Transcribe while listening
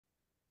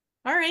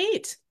All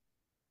right.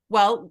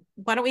 Well,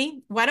 why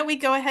don't we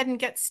go ahead and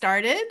get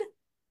started?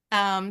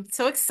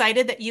 So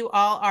excited that you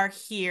all are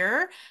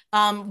here.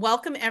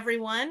 Welcome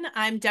everyone.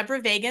 I'm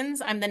Deborah Vagins.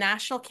 I'm the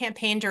National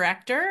Campaign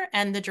Director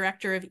and the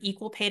Director of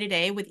Equal Pay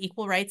Today with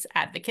Equal Rights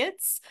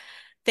Advocates.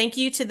 Thank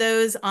you to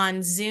those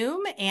on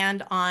Zoom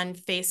and on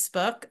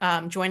Facebook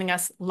joining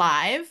us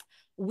live.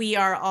 We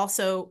are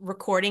also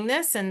recording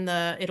this and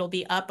it'll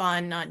be up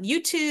on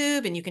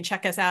YouTube, and you can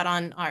check us out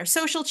on our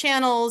social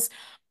channels.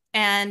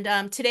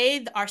 And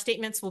today our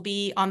statements will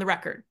be on the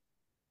record.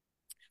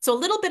 So a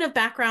little bit of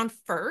background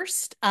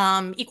first.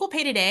 Equal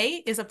Pay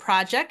Today is a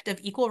project of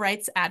equal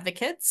rights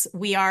advocates.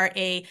 We are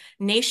a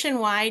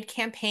nationwide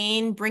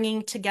campaign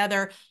bringing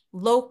together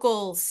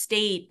local,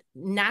 state,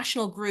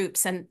 national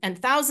groups and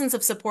thousands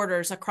of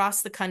supporters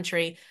across the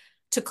country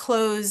to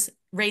close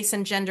race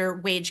and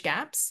gender wage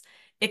gaps,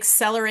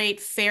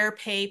 accelerate fair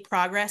pay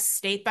progress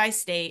state by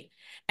state,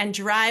 and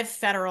drive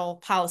federal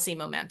policy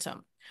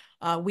momentum.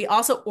 We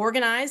also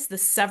organize the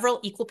several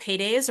equal pay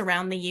days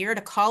around the year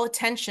to call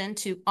attention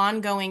to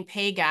ongoing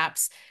pay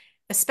gaps,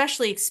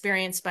 especially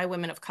experienced by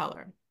women of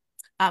color.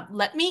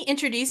 Let me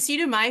introduce you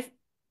to my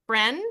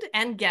friend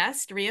and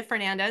guest, Rhea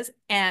Fernandes,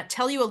 and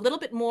tell you a little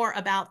bit more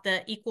about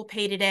the Equal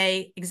Pay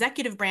Today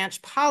executive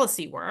branch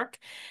policy work,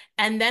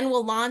 and then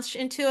we'll launch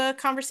into a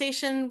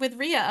conversation with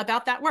Rhea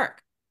about that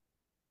work.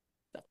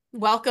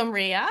 Welcome,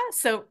 Rhea.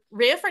 So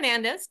Rhea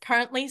Fernandes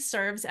currently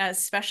serves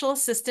as Special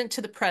Assistant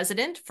to the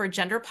President for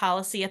Gender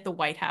Policy at the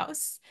White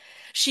House.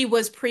 She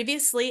was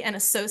previously an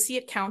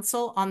Associate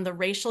Counsel on the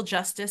Racial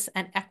Justice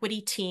and Equity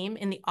team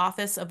in the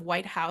Office of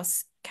White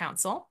House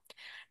Counsel.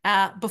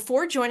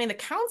 Before joining the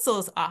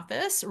counsel's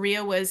office,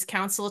 Rhea was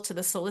counsel to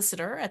the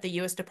solicitor at the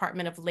U.S.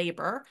 Department of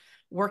Labor,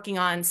 working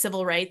on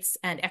civil rights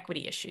and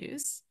equity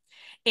issues.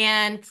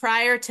 And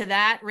prior to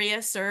that, Rhea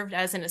served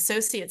as an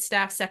associate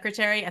staff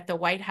secretary at the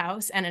White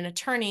House and an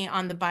attorney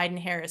on the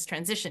Biden-Harris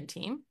transition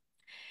team.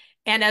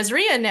 And as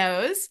Rhea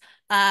knows,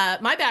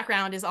 my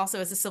background is also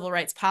as a civil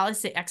rights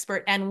policy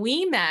expert, and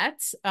we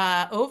met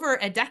over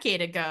a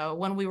decade ago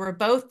when we were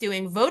both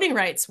doing voting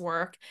rights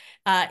work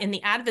in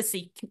the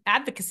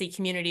advocacy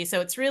community.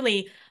 So it's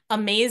really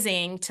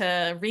amazing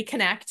to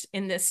reconnect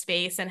in this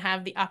space and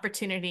have the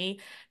opportunity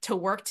to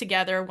work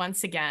together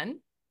once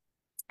again.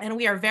 And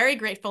we are very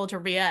grateful to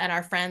Rhea and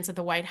our friends at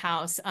the White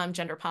House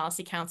Gender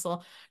Policy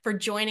Council for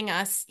joining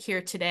us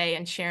here today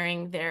and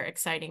sharing their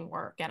exciting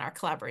work and our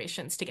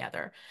collaborations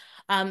together.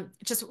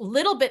 Just a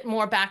little bit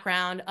more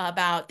background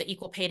about the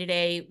Equal Pay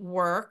Today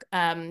work.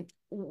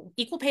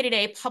 Equal Pay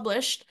Today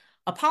published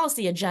a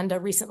policy agenda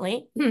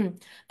recently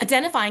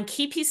identifying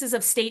key pieces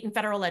of state and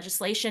federal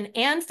legislation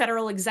and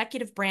federal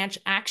executive branch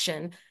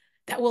action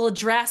that will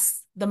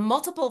address the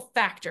multiple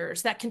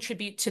factors that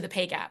contribute to the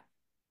pay gap.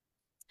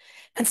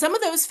 And some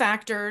of those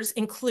factors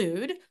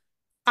include,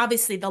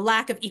 obviously, the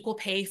lack of equal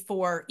pay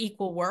for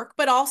equal work,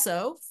 but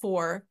also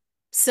for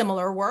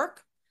similar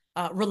work,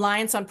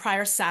 reliance on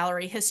prior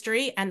salary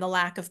history, and the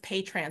lack of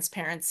pay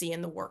transparency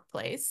in the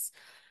workplace,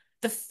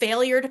 the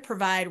failure to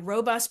provide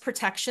robust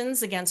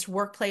protections against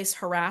workplace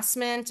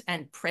harassment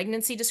and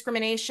pregnancy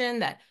discrimination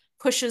that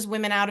pushes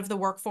women out of the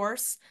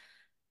workforce,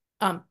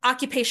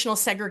 occupational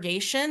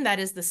segregation, that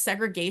is the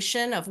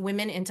segregation of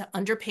women into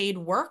underpaid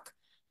work,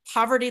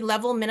 poverty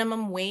level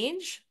minimum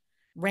wage,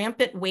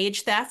 rampant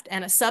wage theft,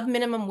 and a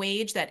sub-minimum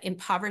wage that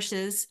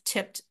impoverishes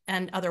tipped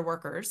and other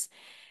workers,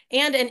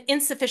 and an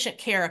insufficient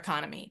care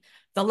economy,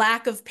 the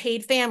lack of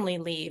paid family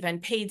leave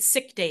and paid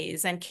sick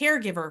days and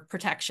caregiver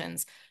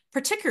protections,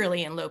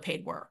 particularly in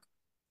low-paid work.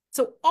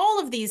 So all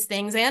of these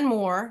things and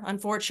more,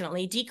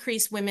 unfortunately,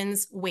 decrease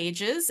women's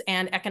wages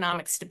and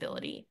economic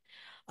stability.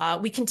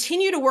 We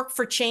continue to work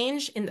for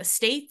change in the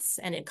states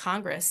and in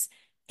Congress,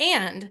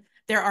 and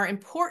there are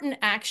important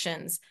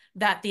actions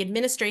that the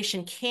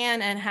administration can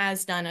and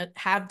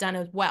have done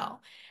as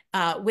well,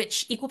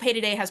 which Equal Pay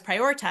Today has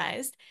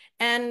prioritized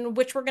and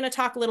which we're going to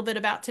talk a little bit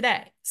about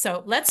today.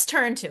 So let's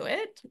turn to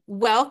it.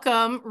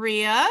 Welcome,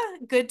 Rhea.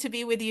 Good to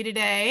be with you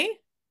today.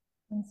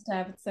 Thanks,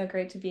 Deb. It's so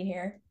great to be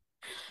here.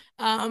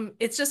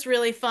 It's just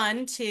really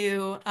fun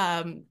to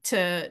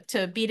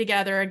be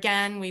together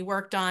again. We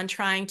worked on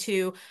trying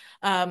to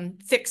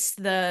fix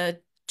the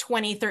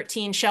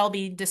 2013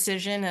 Shelby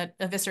decision that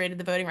eviscerated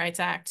the Voting Rights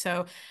Act.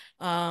 So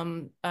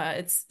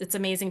it's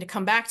amazing to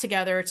come back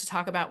together to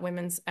talk about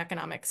women's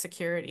economic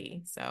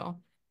security. So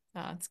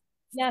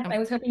yes, I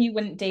was hoping you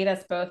wouldn't date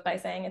us both by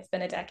saying it's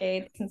been a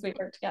decade since we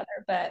worked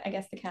together, but I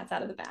guess the cat's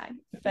out of the bag.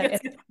 But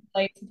it's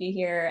great to be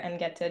here and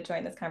get to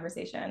join this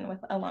conversation with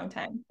a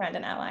longtime friend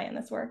and ally in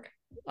this work.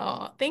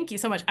 Oh, thank you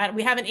so much.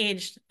 We haven't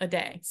aged a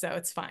day, so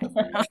it's fine.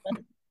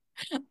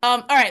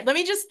 All right, let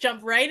me just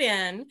jump right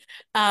in.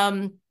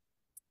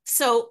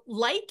 So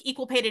like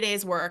Equal Pay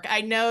Today's work,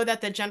 I know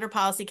that the Gender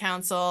Policy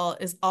Council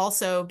has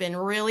also been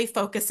really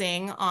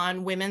focusing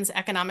on women's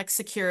economic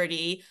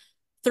security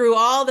through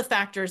all the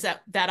factors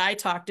that I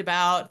talked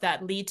about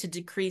that lead to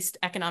decreased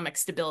economic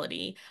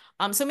stability.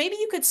 So maybe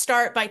you could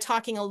start by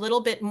talking a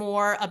little bit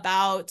more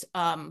about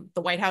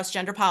the White House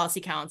Gender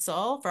Policy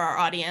Council for our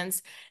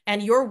audience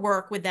and your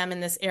work with them in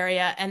this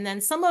area, and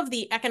then some of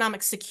the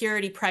economic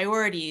security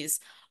priorities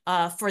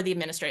for the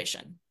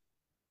administration.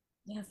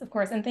 Yes, of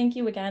course. And thank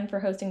you again for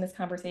hosting this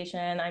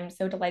conversation. I'm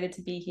so delighted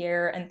to be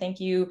here. And thank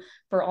you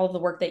for all of the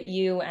work that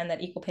you and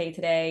that Equal Pay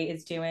Today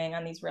is doing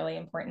on these really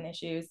important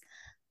issues.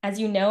 As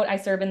you note, I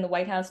serve in the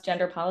White House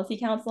Gender Policy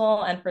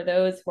Council. And for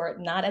those who are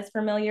not as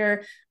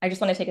familiar, I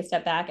just want to take a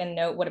step back and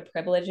note what a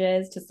privilege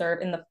it is to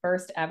serve in the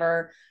first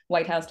ever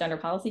White House Gender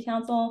Policy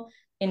Council.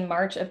 In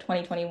March of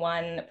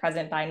 2021,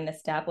 President Biden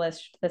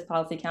established this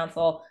policy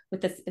council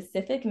with the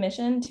specific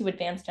mission to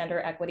advance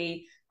gender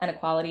equity and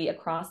equality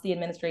across the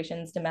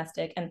administration's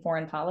domestic and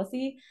foreign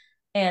policy.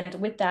 And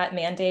with that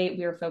mandate,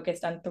 we are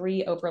focused on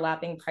three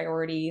overlapping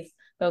priorities,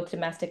 both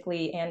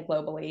domestically and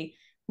globally.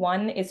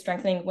 One is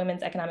strengthening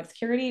women's economic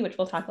security, which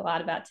we'll talk a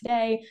lot about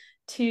today.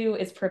 Two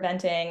is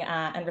preventing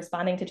and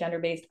responding to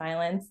gender-based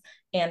violence.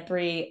 And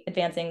three,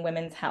 advancing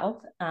women's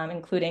health,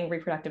 including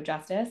reproductive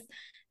justice.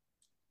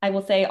 I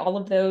will say all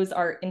of those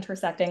are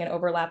intersecting and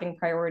overlapping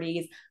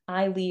priorities.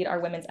 I lead our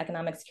women's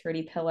economic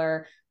security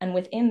pillar. And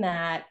within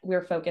that,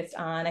 we're focused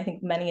on, I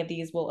think many of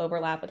these will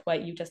overlap with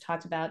what you just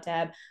talked about,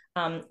 Deb,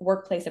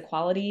 workplace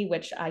equality,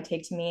 which I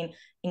take to mean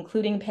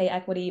including pay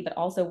equity, but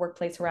also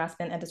workplace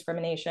harassment and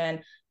discrimination.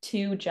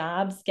 Two,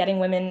 jobs, getting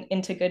women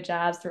into good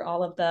jobs through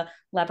all of the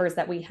levers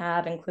that we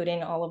have,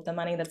 including all of the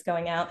money that's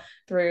going out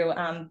through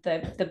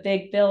the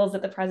big bills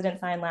that the president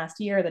signed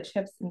last year, the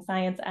CHIPS and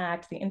Science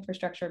Act, the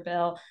infrastructure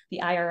bill,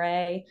 the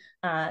IRA.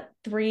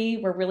 Three,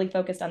 we're really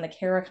focused on the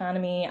care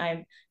economy.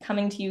 I'm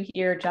coming to you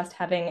here just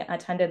having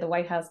attended the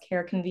White House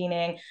Care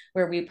Convening,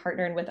 where we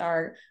partnered with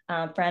our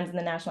friends in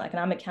the National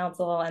Economic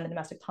Council and the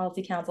Domestic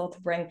Policy Council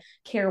to bring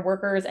care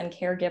workers and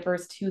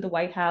caregivers to the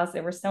White House.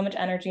 There was so much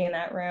energy in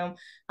that room.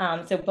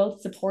 So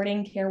both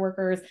supporting care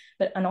workers,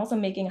 and also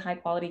making high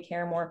quality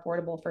care more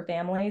affordable for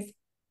families.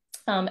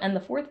 And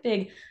the fourth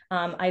big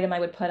item I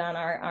would put on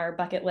our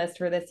bucket list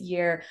for this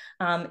year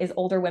is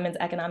older women's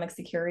economic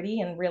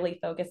security, and really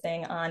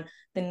focusing on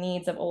the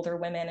needs of older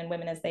women and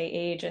women as they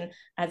age. And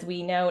as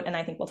we note, and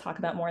I think we'll talk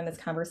about more in this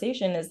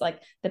conversation, is like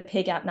the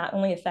pay gap not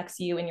only affects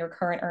you in your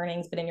current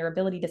earnings, but in your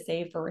ability to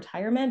save for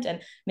retirement,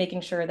 and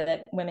making sure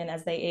that women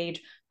as they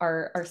age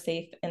are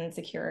safe and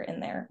secure in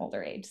their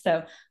older age.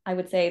 So I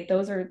would say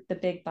those are the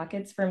big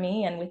buckets for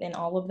me. And within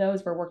all of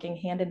those, we're working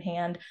hand in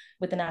hand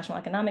with the National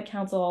Economic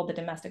Council, the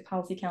Domestic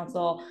Policy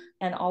Council,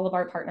 and all of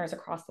our partners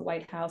across the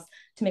White House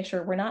to make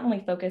sure we're not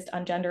only focused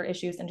on gender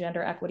issues and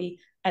gender equity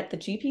at the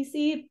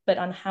GPC, but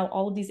on how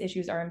all of these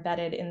issues are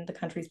embedded in the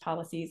country's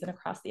policies and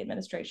across the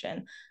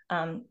administration.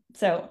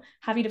 So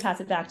happy to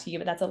pass it back to you,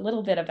 but that's a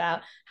little bit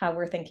about how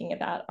we're thinking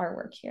about our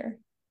work here.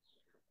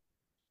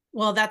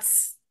 Well,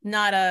 that's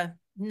not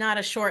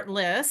a short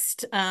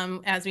list,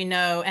 as we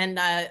know. And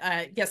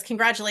yes,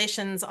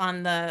 congratulations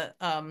on the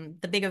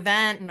big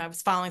event. And I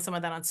was following some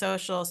of that on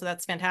social, so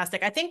that's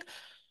fantastic. I think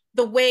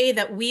the way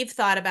that we've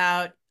thought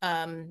about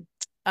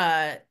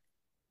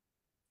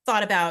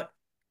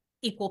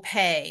equal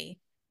pay,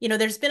 you know,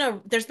 there's been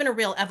a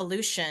real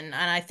evolution. And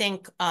I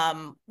think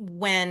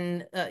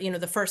when you know,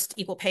 the first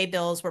equal pay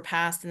bills were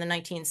passed in the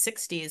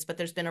 1960s, but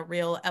there's been a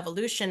real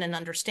evolution in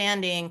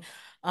understanding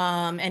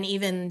and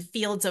even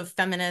fields of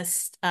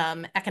feminist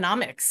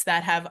economics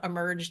that have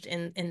emerged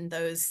in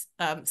those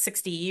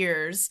 60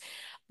 years,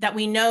 that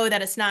we know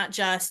that it's not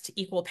just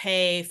equal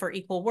pay for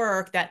equal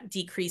work that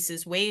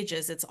decreases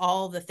wages. It's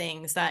all the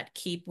things that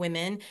keep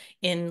women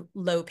in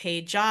low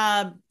paid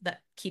job,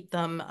 that keep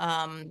them,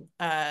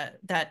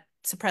 that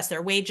suppress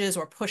their wages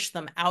or push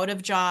them out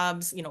of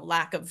jobs, you know,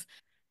 lack of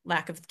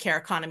care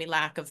economy,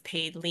 lack of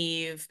paid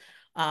leave,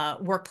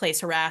 workplace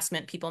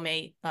harassment. People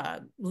may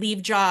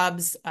leave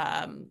jobs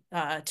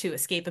to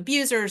escape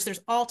abusers.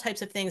 There's all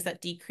types of things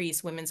that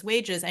decrease women's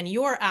wages. And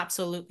you're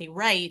absolutely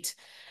right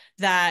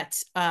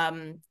that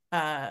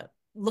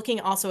looking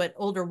also at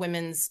older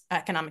women's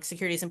economic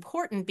security is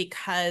important,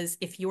 because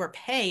if you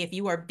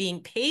are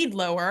being paid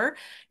lower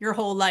your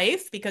whole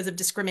life because of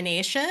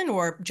discrimination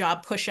or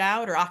job push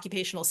out or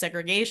occupational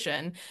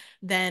segregation,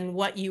 then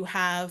what you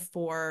have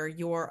for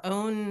your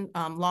own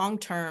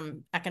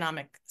long-term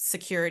economic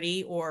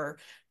security or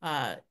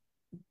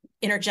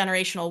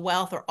intergenerational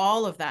wealth or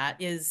all of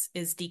that is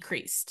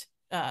decreased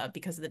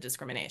because of the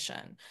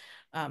discrimination.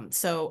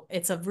 So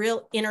it's a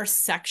real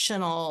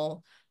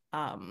intersectional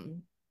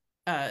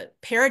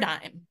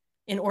paradigm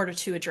in order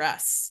to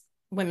address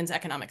women's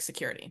economic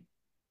security.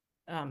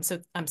 So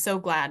I'm so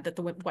glad that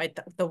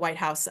the White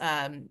House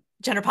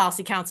Gender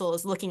Policy Council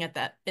is looking at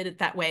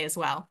that way as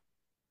well.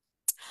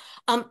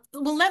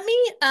 Well, let me,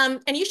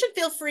 and you should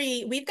feel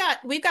free, we've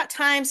got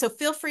time, so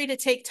feel free to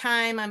take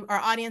time. Our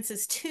audience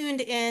is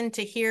tuned in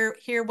to hear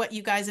what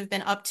you guys have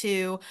been up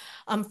to.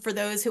 For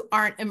those who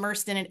aren't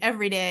immersed in it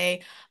every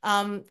day,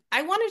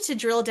 I wanted to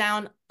drill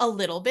down a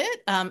little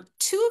bit.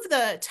 Two of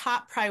the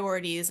top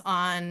priorities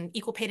on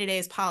Equal Pay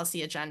Today's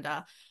policy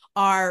agenda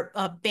are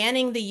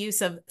banning the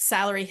use of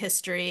salary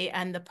history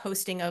and the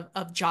posting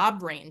of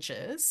job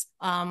ranges,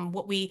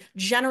 what we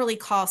generally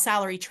call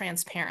salary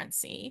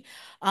transparency.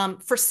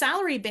 For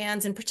salary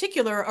bands in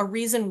particular, a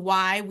reason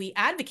why we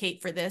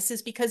advocate for this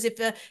is because if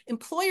an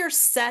employer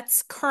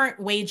sets current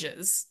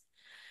wages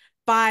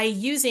by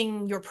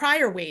using your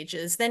prior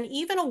wages, then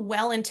even a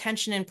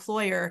well-intentioned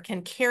employer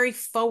can carry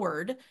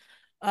forward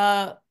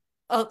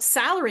a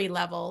salary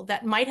level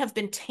that might have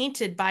been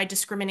tainted by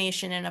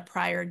discrimination in a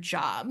prior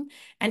job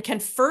and can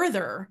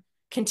further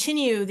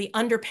continue the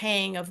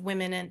underpaying of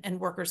women and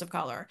workers of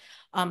color.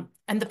 And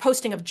the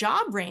posting of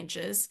job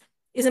ranges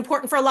is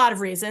important for a lot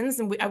of reasons.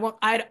 And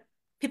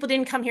people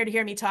didn't come here to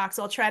hear me talk,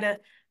 so I'll try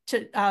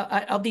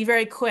I'll be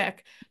very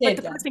quick. But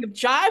the posting of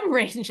job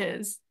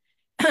ranges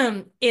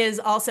is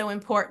also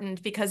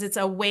important because it's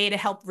a way to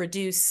help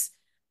reduce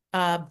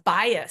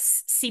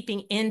bias seeping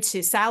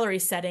into salary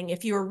setting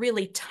if you are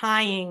really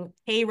tying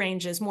pay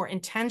ranges more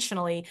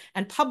intentionally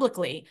and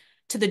publicly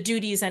to the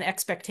duties and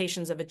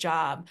expectations of a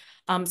job.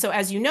 So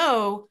as you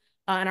know,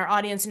 and our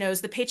audience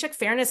knows, the Paycheck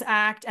Fairness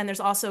Act, and there's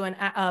also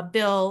a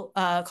bill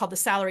called the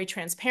Salary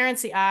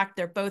Transparency Act.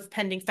 They're both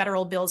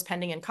federal bills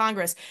pending in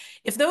Congress.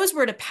 If those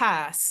were to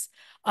pass,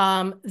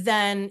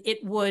 then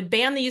it would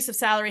ban the use of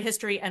salary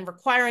history and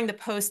requiring the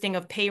posting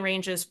of pay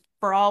ranges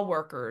for all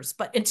workers.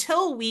 But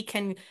until we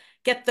can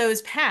get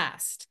those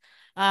passed,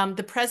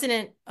 the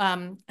president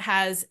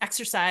has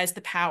exercised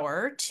the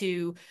power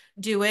to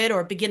do it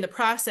or begin the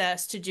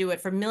process to do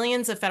it for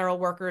millions of federal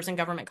workers and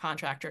government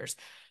contractors.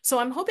 So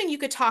I'm hoping you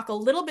could talk a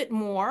little bit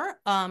more,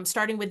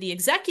 starting with the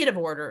executive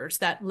orders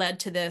that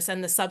led to this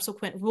and the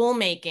subsequent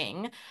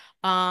rulemaking.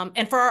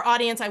 And for our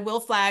audience, I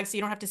will flag, so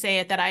you don't have to say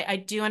it, that I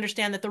do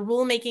understand that the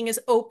rulemaking is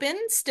open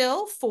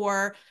still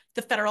for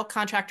the federal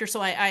contractor.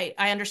 So I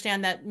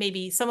understand that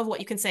maybe some of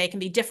what you can say can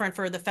be different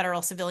for the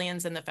federal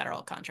civilians and the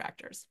federal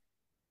contractors.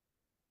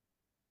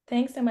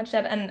 Thanks so much,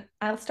 Deb. And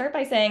I'll start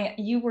by saying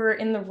you were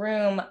in the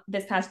room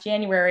this past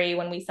January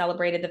when we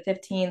celebrated the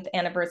 15th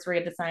anniversary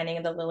of the signing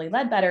of the Lilly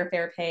Ledbetter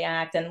Fair Pay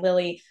Act, and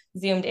Lilly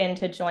zoomed in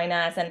to join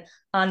us. And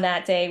on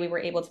that day, we were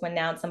able to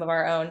announce some of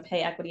our own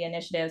pay equity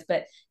initiatives,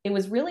 but it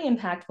was really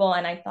impactful.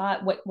 And I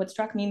thought what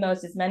struck me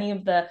most is many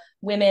of the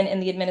women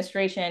in the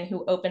administration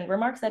who opened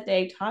remarks that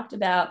day talked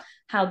about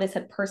how this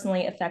had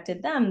personally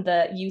affected them,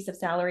 the use of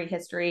salary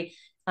history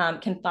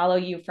can follow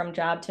you from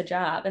job to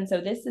job. And so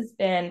this has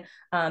been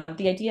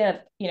the idea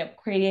of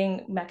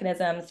creating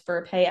mechanisms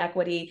for pay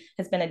equity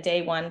has been a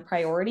day one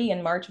priority.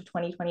 In March of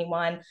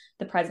 2021,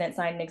 the president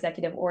signed an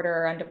executive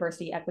order on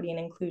diversity, equity, and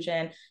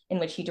inclusion in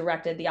which he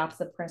directed the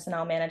Office of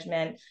Personnel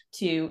Management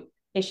to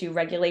issue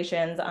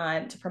regulations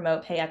to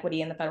promote pay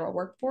equity in the federal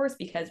workforce,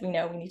 because we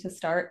know we need to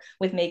start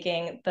with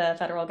making the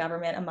federal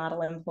government a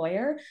model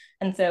employer.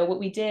 And so what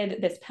we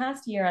did this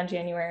past year in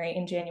January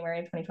of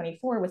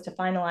 2024 was to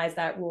finalize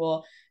that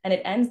rule, and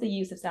it ends the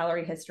use of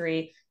salary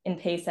history in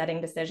pay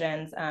setting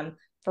decisions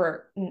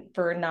for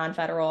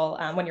non-federal,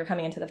 when you're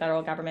coming into the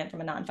federal government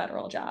from a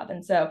non-federal job.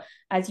 And so,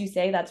 as you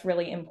say, that's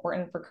really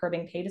important for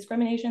curbing pay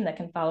discrimination that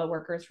can follow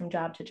workers from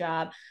job to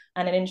job.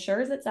 And it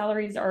ensures that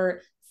salaries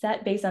are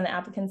set based on the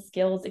applicant's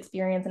skills,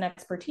 experience, and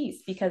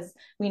expertise, because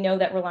we know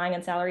that relying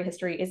on salary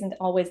history isn't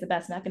always the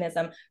best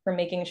mechanism for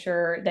making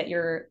sure that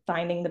you're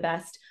finding the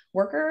best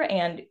worker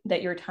and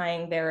that you're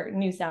tying their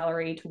new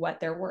salary to what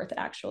their worth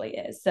actually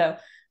is. So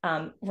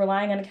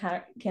relying on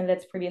a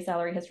candidate's previous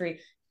salary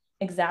history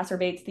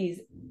exacerbates these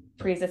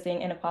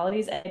pre-existing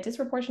inequalities, and it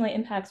disproportionately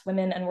impacts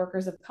women and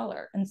workers of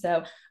color. And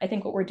so I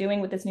think what we're doing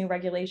with this new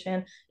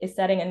regulation is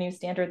setting a new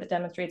standard that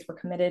demonstrates we're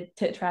committed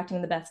to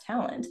attracting the best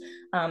talent.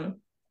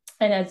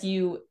 And as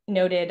you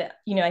noted,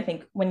 I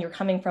think when you're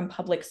coming from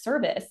public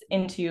service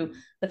into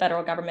the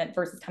federal government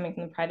versus coming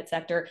from the private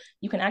sector,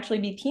 you can actually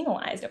be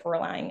penalized if we're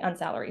relying on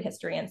salary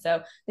history. And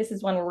so this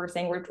is one where we're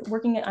saying we're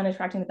working on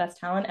attracting the best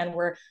talent, and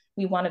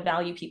we want to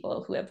value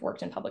people who have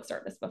worked in public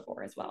service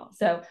before as well.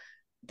 So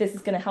this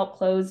is going to help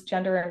close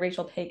gender and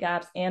racial pay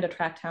gaps and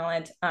attract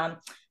talent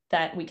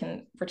that we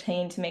can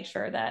retain to make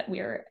sure that we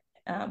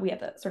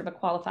have a sort of a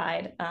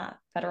qualified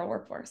federal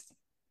workforce.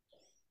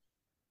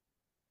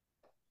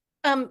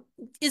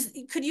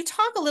 Could you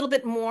talk a little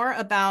bit more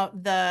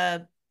about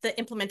the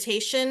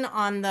implementation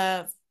on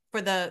I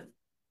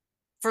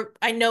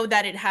know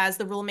that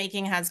the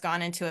rulemaking has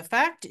gone into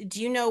effect.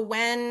 Do you know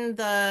when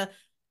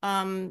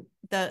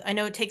I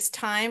know it takes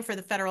time for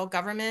the federal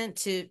government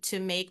to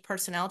make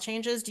personnel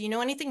changes. Do you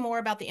know anything more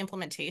about the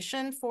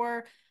implementation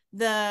for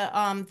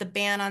the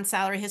ban on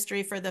salary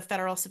history for the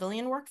federal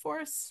civilian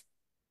workforce?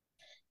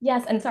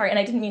 Yes, and sorry, and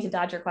I didn't mean to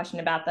dodge your question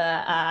about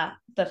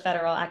the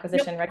Federal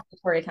Acquisition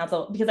Regulatory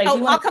Council, because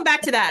I'll come back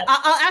to that.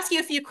 I'll ask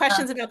you a few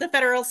questions about the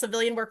federal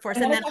civilian workforce,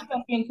 and then talk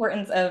about the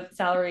importance of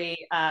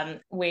salary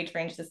wage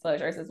range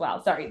disclosures as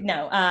well. Sorry,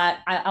 no,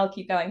 I'll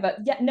keep going, but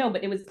yeah, no,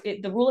 but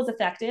the rule is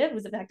effective. It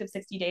was effective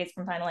 60 days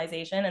from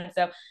finalization, and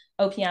so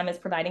OPM is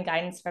providing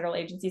guidance to federal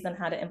agencies on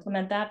how to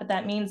implement that. But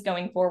that means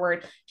going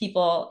forward,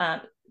 people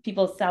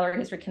people's salary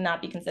history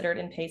cannot be considered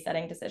in pay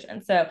setting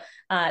decisions. So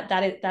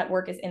that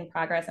work is in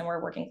progress, and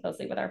we're working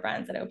closely with our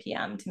friends at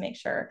OPM to make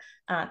sure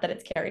that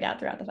it's carried out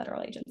throughout the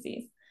federal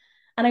agencies.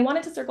 And I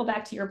wanted to circle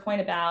back to your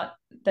point about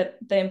the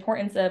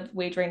importance of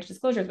wage range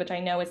disclosures, which I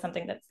know is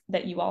something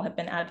that you all have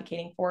been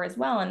advocating for as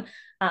well. And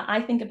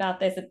I think about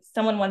this.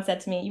 Someone once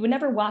said to me, you would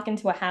never walk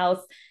into a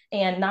house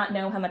and not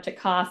know how much it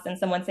costs, and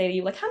someone say to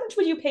you, like, how much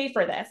would you pay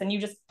for this? And you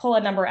just pull a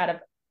number out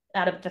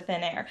of the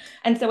thin air.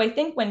 And so I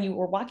think when you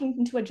were walking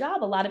into a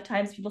job, a lot of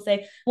times people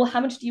say, well, how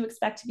much do you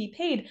expect to be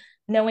paid?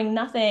 Knowing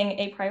nothing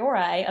a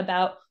priori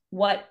about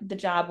what the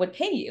job would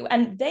pay you.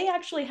 And they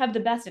actually have the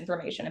best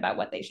information about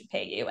what they should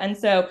pay you. And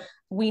so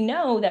we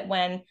know that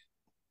when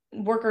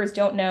workers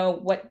don't know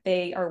what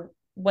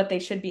they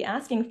should be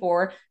asking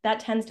for,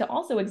 that tends to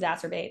also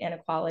exacerbate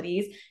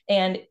inequalities.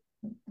 And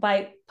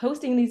by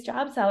posting these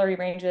job salary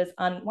ranges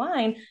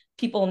online,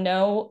 people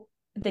know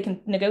they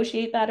can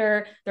negotiate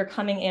better, they're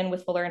coming in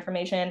with fuller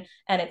information,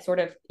 and it sort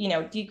of,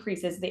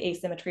 decreases the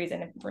asymmetries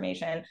in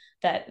information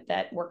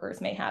that workers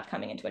may have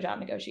coming into a job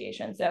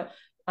negotiation. So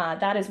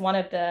that is one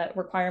of the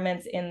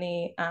requirements in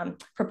the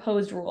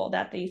proposed rule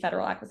that the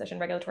Federal Acquisition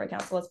Regulatory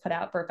Council has put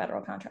out for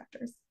federal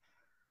contractors.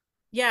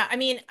 Yeah, I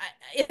mean,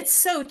 it's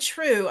so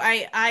true.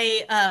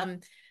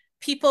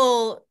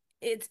 People,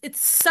 it's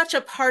such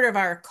a part of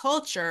our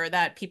culture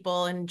that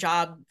people in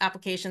job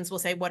applications will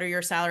say, what are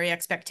your salary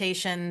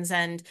expectations?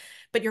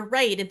 But you're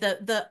right,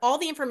 all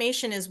the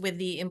information is with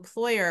the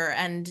employer,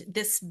 and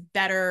this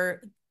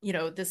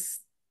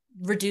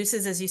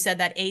reduces, as you said,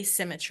 that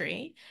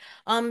asymmetry,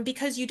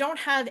 because you don't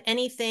have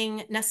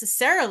anything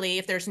necessarily,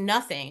 if there's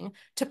nothing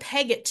to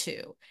peg it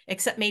to,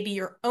 except maybe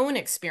your own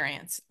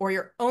experience or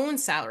your own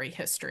salary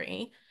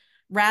history,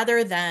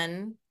 rather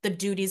than the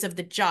duties of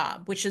the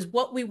job, which is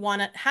what we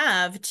want to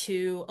have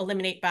to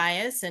eliminate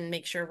bias and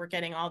make sure we're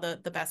getting all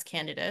the best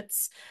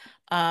candidates.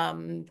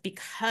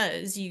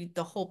 Because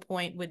the whole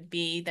point would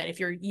be that if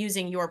you're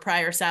using your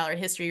prior salary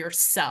history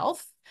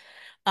yourself,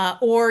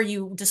 or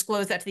you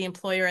disclose that to the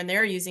employer and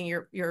they're using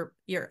your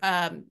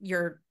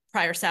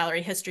prior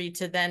salary history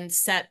to then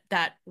set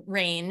that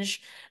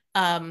range,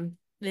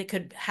 they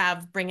could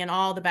bring in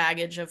all the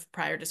baggage of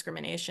prior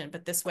discrimination.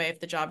 But this way, if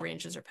the job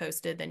ranges are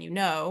posted, then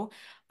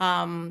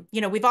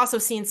we've also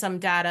seen some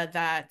data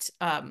that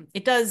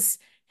it does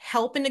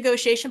help in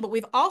negotiation, but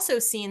we've also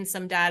seen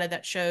some data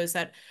that shows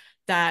that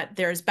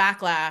there's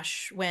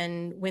backlash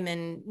when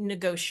women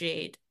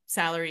negotiate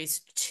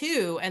salaries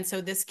too. And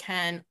so this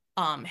can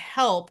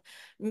help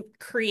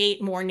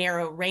create more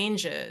narrow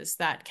ranges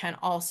that can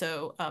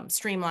also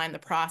streamline the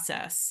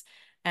process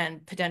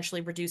and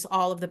potentially reduce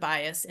all of the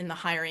bias in the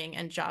hiring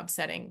and job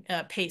setting,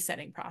 pay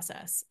setting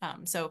process.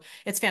 So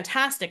it's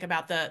fantastic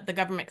about the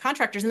government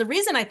contractors. And the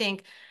reason I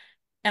think,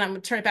 and I'm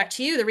going to turn it back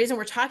to you, the reason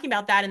we're talking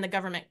about that in the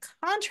government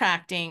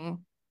contracting,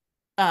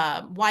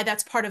 why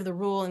that's part of the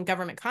rule in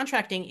government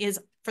contracting, is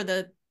for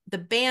the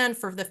ban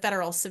for the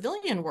federal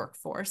civilian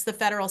workforce. The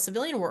federal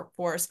civilian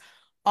workforce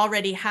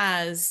already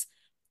has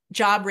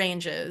job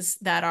ranges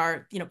that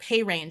are,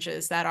 pay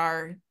ranges that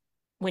are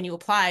when you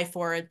apply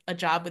for a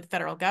job with the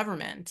federal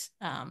government.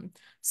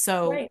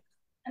 Right.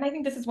 And I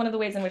think this is one of the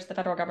ways in which the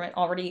federal government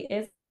already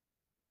is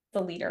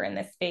the leader in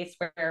this space,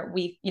 where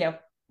we,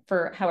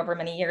 for however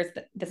many years,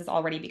 this has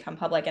already become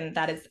public. And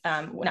that is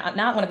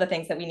not one of the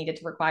things that we needed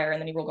to require in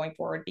the new rule going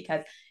forward,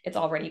 because it's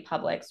already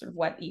public, sort of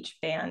what each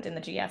band in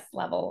the GS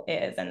level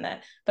is, and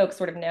that folks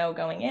sort of know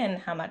going in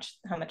how much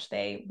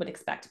they would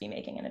expect to be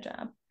making in a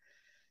job.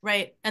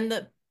 Right. And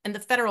the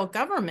federal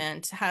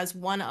government has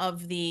one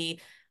of the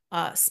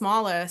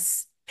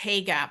smallest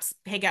pay gaps.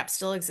 Pay gap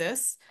still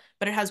exists,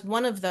 but it has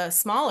one of the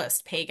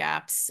smallest pay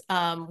gaps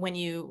when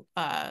you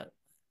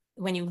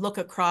look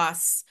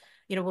across,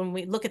 when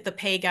we look at the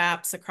pay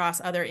gaps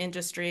across other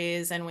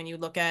industries, and when you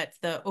look at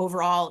the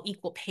overall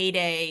equal pay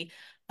day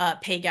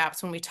pay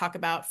gaps, when we talk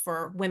about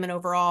for women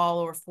overall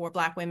or for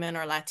Black women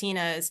or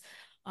Latinas,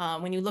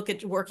 when you look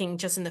at working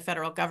just in the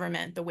federal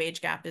government, the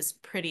wage gap is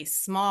pretty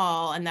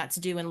small, and that's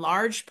due in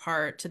large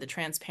part to the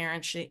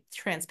transparency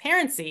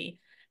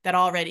that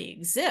already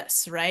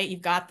exists, right?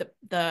 You've got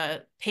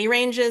the pay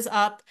ranges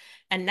up,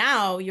 and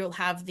now you'll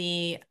have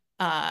the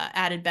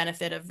added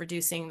benefit of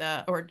reducing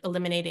or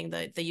eliminating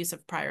the use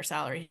of prior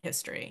salary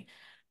history.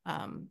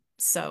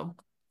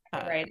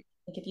 Right.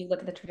 Like if you look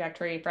at the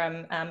trajectory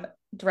from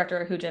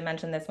Director Ahuja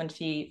mentioned this when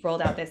she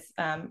rolled out this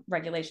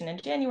regulation in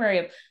January,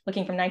 of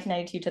looking from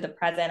 1992 to the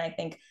present. I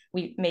think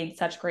we've made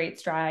such great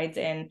strides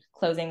in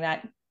closing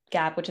that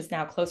gap, which is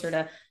now closer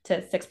to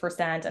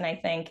 6%. And I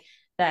think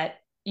that,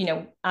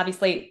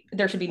 obviously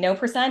there should be no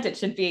percent. There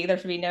should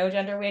be no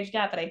gender wage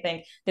gap, but I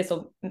think this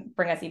will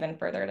bring us even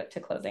further to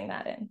closing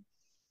that in.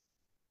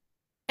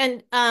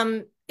 And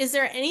is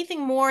there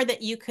anything more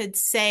that you could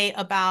say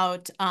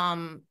about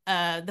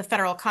the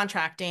federal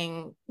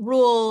contracting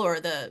rule, or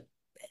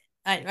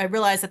I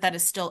realize that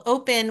is still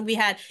open. We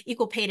had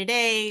Equal Pay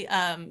Today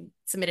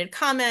submitted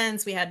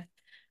comments. We had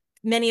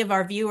many of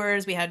our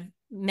viewers. We had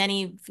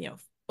many,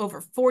 over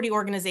 40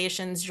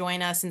 organizations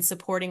join us in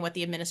supporting what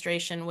the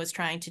administration was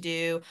trying to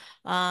do.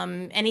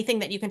 Anything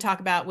that you can talk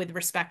about with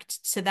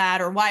respect to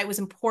that, or why it was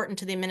important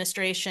to the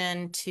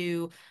administration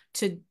to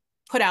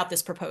put out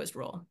this proposed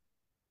rule?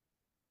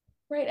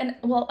 Right. And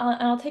well,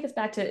 I'll take us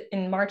back to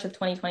in March of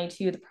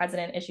 2022, the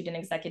president issued an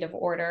executive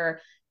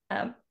order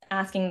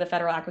asking the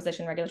Federal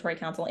Acquisition Regulatory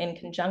Council, in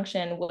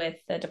conjunction with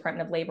the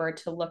Department of Labor,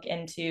 to look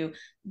into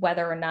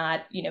whether or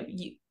not,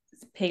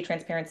 pay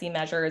transparency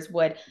measures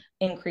would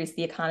increase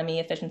the economy,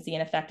 efficiency,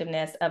 and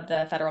effectiveness of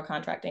the federal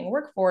contracting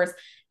workforce.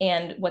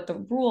 And what the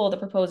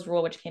proposed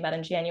rule, which came out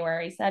in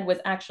January, said was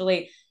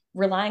actually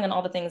relying on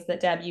all the things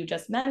that Deb, you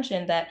just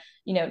mentioned, that,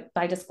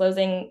 by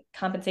disclosing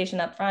compensation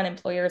up front,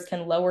 employers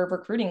can lower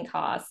recruiting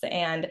costs,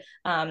 and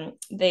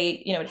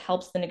it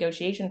helps the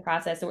negotiation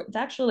process. So it's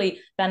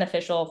actually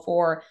beneficial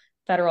for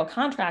federal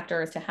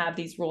contractors to have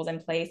these rules in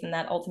place, and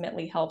that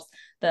ultimately helps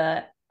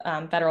the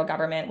federal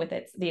government with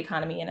the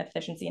economy and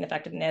efficiency and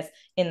effectiveness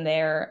in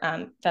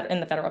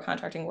the federal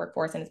contracting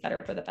workforce, and it's better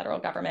for the federal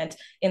government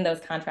in those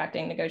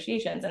contracting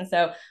negotiations. And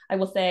so I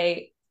will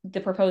say the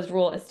proposed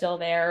rule is still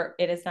there.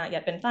 It has not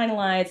yet been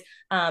finalized,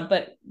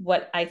 but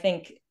what I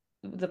think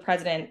the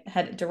president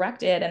had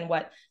directed, and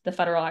what the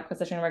Federal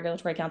Acquisition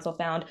Regulatory Council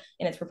found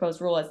in its proposed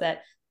rule, is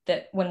that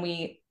when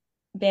we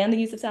ban the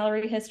use of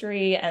salary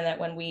history, and that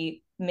when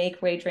we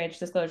make wage range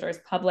disclosures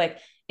public,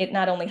 it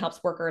not only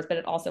helps workers, but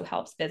it also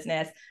helps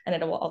business, and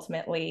it will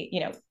ultimately,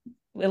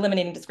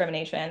 eliminating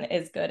discrimination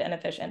is good and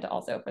efficient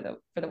also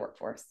for the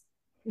workforce.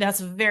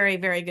 That's a very,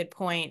 very good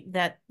point,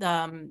 that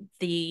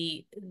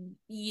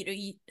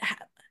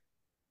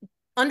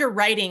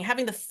underwriting,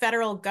 having the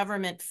federal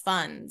government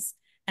funds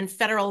and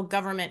federal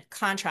government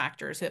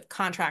contractors who have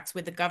contracts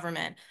with the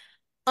government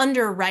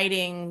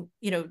underwriting,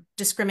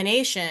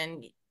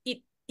 discrimination,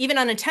 even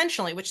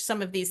unintentionally, which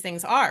some of these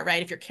things are,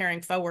 right? If you're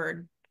carrying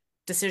forward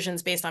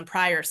decisions based on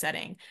prior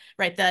setting,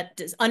 right? That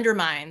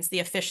undermines the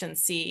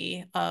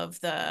efficiency of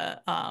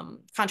the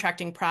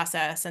contracting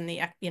process, and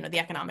the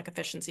economic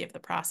efficiency of the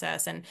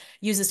process, and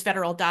uses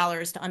federal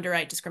dollars to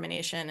underwrite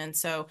discrimination. And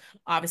so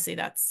obviously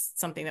that's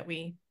something that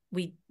we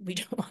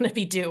don't want to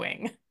be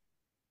doing.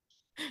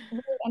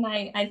 And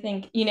I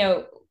think,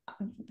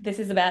 this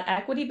is about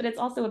equity, but it's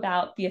also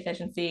about the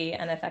efficiency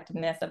and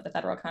effectiveness of the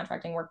federal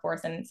contracting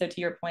workforce. And so,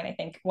 to your point, I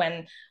think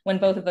when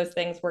both of those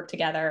things work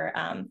together,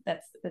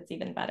 that's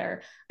even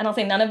better. And I'll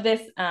say none of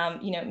this,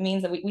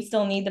 means that we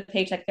still need the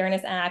Paycheck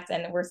Fairness Act,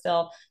 and we're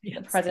still, yes,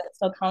 the president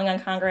still calling on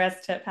Congress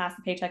to pass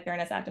the Paycheck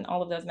Fairness Act, and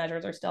all of those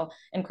measures are still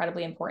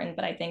incredibly important.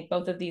 But I think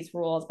both of these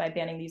rules, by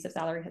banning the use of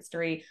salary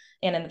history,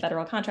 and in the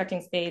federal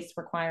contracting space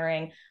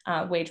requiring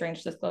wage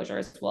range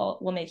disclosures,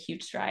 will make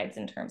huge strides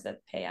in terms of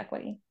pay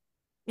equity.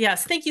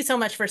 Yes, thank you so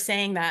much for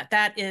saying that.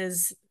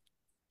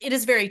 It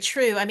is very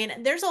true. I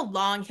mean, there's a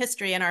long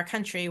history in our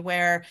country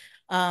where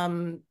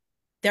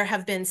there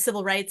have been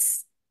civil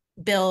rights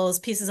bills,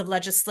 pieces of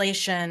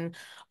legislation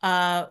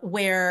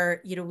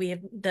where, we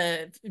have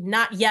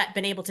not yet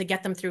been able to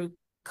get them through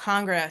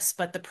Congress,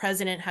 but the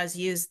president has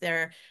used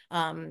their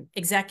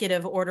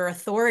executive order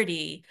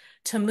authority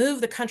to move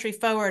the country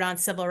forward on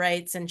civil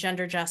rights and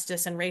gender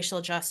justice and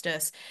racial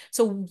justice.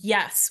 So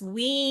yes,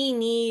 we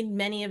need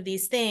many of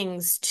these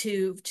things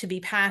to be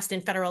passed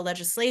in federal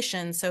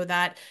legislation, so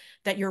that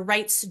your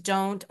rights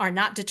are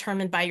not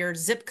determined by your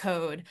zip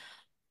code.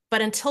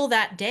 But until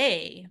that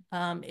day,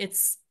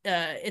 there's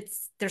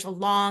a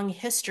long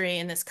history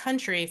in this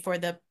country for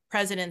the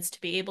presidents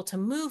to be able to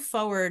move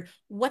forward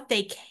what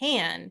they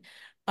can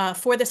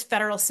for this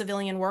federal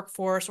civilian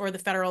workforce or the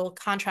federal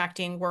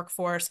contracting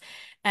workforce.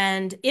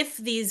 And if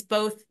these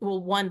both, well,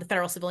 the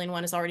federal civilian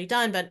one is already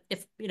done, but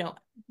if,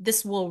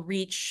 this will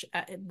reach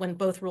when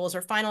both rules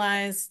are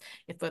finalized,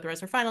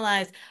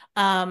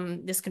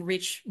 this can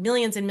reach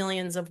millions and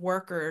millions of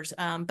workers.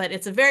 But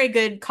it's a very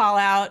good call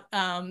out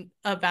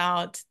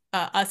about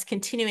us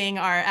continuing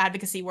our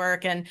advocacy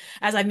work. And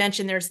as I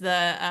mentioned, there's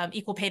the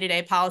Equal Pay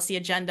Today policy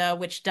agenda,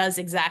 which does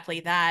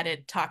exactly that.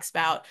 It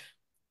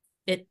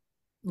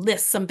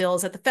lists some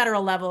bills at the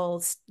federal level,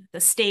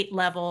 the state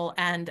level,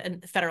 and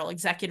the federal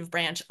executive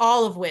branch,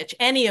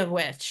 any of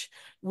which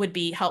would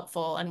be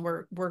helpful. And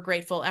we're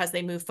grateful as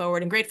they move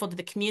forward, and grateful to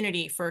the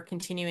community for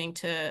continuing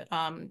to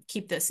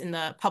keep this in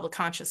the public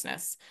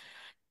consciousness.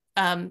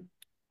 Well,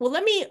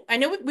 I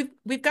know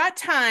we've got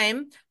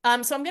time,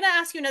 so I'm going to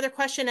ask you another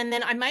question, and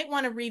then I might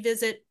want to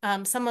revisit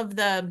some of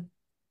the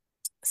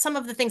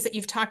things that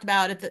you've talked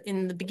about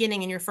in the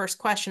beginning in your first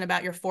question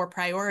about your 4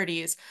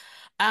 priorities.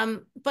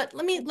 But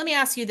let me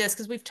ask you this,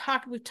 because we've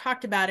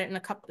talked about it in a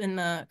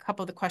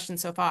couple of the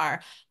questions so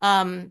far.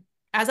 As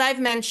I've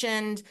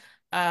mentioned,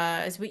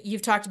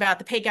 you've talked about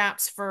the pay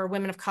gaps for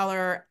women of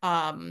color,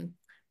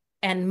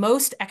 and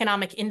most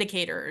economic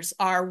indicators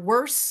are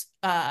worse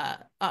for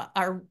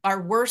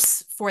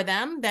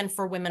them than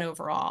for women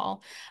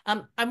overall.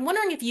 I'm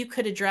wondering if you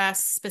could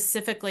address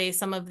specifically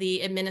some of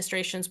the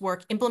administration's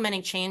work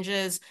implementing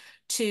changes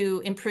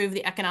to improve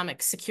the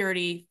economic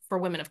security for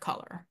women of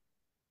color.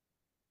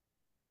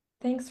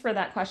 Thanks for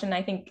that question.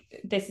 I think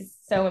this is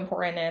so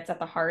important, and it's at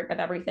the heart of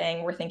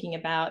everything we're thinking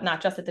about, not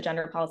just at the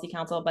Gender Policy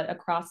Council, but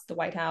across the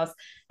White House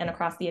and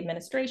across the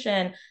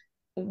administration.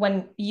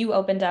 When you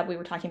opened up, we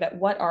were talking about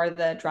what are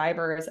the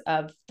drivers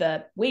of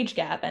the wage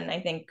gap. And I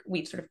think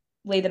we've sort of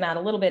laid them out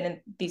a little bit in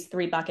these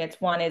three buckets.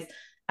 One is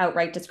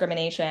outright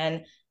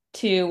discrimination,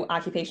 two,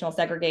 occupational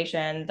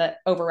segregation, the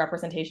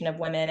overrepresentation of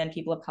women and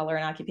people of color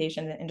in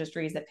occupations and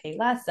industries that pay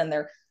less, and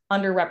their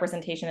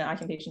underrepresentation in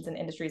occupations and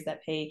industries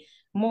that pay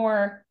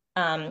more.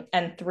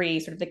 And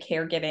three, sort of the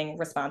caregiving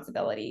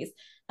responsibilities.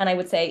 And I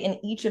would say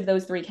in each of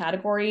those three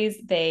categories,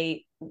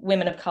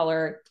 women of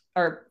color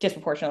are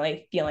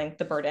disproportionately feeling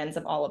the burdens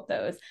of all of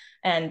those.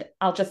 And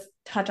I'll just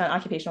touch on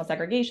occupational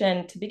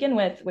segregation to begin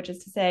with, which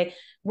is to say,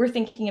 we're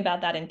thinking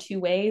about that in two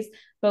ways,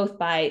 both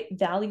by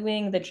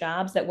valuing the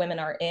jobs that women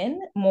are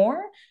in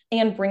more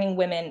and bringing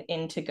women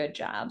into good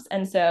jobs.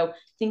 And so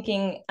I'm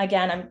thinking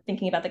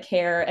about the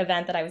CARE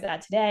event that I was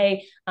at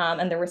today,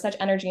 and there was such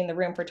energy in the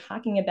room for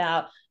talking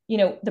about,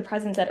 the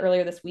president said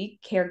earlier this week,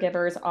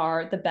 caregivers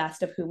are the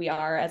best of who we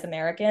are as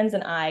Americans.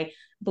 And I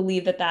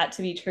believe that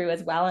to be true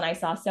as well. And I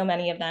saw so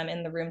many of them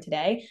in the room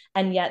today,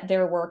 and yet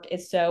their work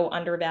is so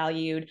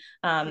undervalued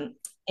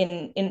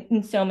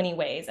in so many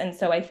ways. And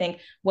so I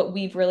think what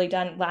we've really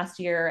done last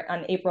year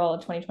on April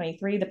of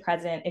 2023, the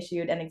president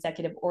issued an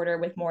executive order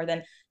with more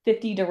than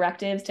 50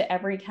 directives to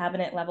every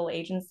cabinet level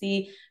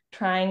agency,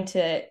 trying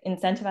to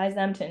incentivize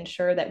them to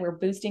ensure that we're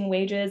boosting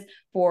wages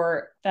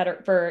for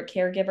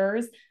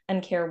caregivers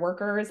and care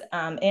workers,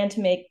 and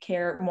to make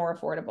care more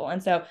affordable.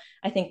 And so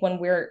I think when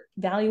we're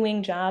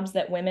valuing jobs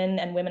that women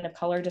and women of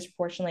color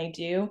disproportionately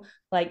do,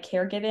 like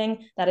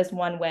caregiving, that is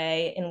one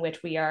way in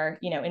which we are,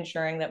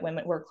 ensuring that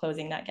we're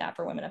closing that gap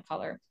for women of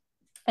color.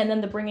 And then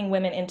the bringing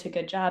women into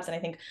good jobs, and I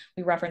think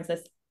we referenced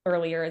this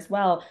earlier as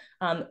well,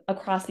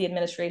 across the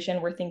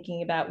administration, we're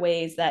thinking about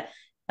ways that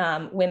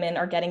women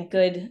are getting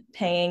good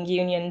paying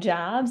union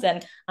jobs.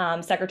 And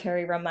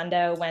Secretary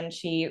Raimondo, when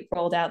she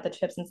rolled out the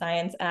Chips and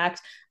Science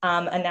Act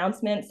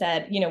announcement,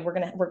 said, we're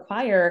going to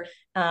require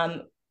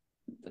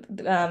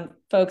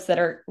folks that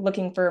are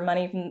looking for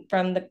money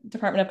from the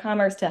Department of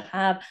Commerce to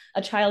have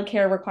a child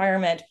care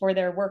requirement for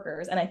their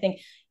workers. And I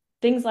think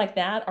things like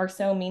that are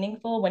so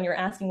meaningful when you're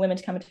asking women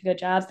to come into good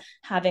jobs,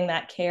 having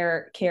that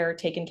care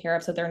taken care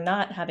of, so they're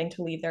not having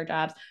to leave their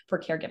jobs for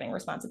caregiving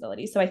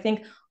responsibilities. So I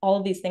think all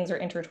of these things are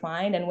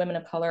intertwined, and women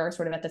of color are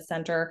sort of at the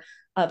center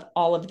of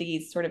all of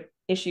these sort of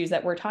issues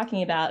that we're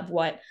talking about, of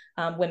what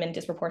women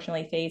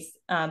disproportionately face,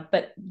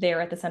 but they're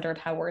at the center of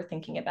how we're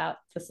thinking about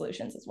the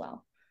solutions as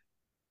well.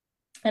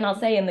 And I'll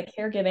say in the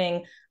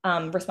caregiving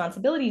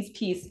responsibilities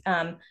piece,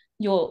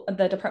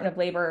 the Department of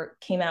Labor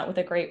came out with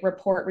a great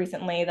report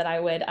recently that I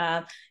would,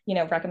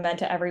 recommend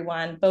to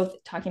everyone, both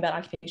talking about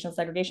occupational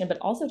segregation, but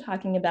also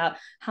talking about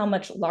how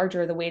much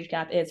larger the wage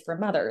gap is for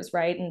mothers,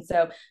 right? And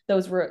so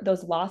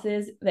those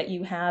losses that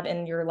you have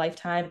in your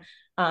lifetime,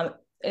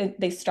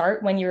 they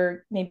start when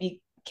you're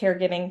maybe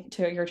caregiving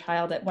to your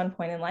child at one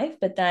point in life,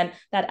 but then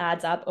that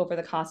adds up over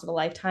the cost of a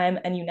lifetime,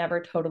 and you never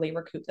totally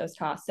recoup those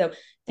costs. So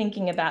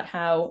thinking about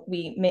how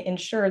we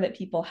ensure that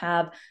people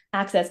have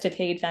access to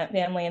paid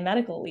family and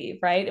medical leave,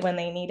 right, when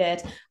they need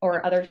it, or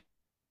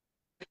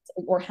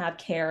have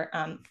care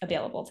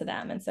available to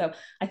them. And so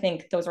I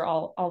think those are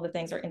all the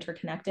things are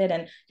interconnected.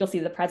 And you'll see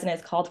the president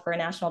has called for a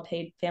national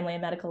paid family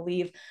and medical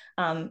leave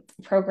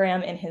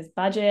program in his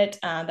budget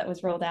that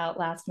was rolled out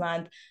last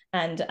month.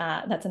 And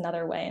that's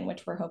another way in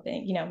which we're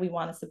hoping, we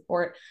want to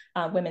support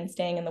women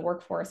staying in the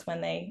workforce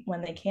when they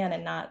can,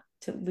 and not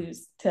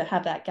to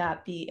have that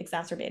gap be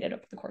exacerbated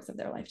over the course of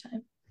their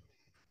lifetime.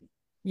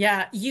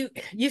 Yeah,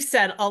 you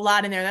said a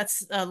lot in there.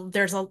 That's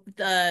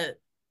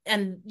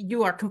and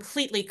you are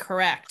completely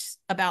correct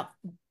about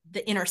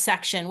the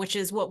intersection, which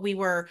is what we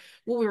were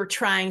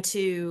trying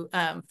to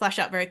flesh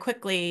out very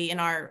quickly in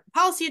our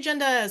policy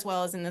agenda, as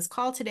well as in this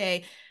call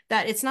today,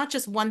 that it's not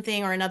just one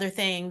thing or another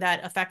thing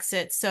that affects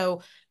it.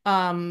 So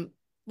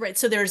right,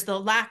 so there's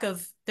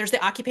the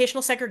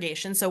occupational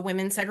segregation, so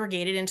women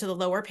segregated into the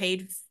lower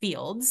paid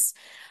fields.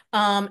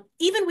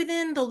 Even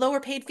within the lower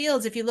paid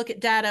fields, if you look at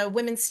data,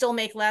 women still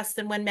make less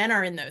than when men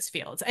are in those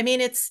fields. I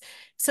mean,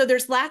 so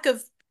there's lack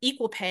of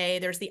equal pay.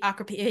 There's the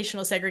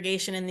occupational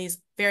segregation in these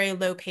very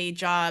low paid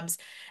jobs.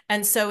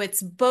 And so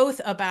it's both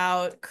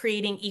about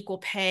creating equal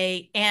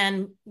pay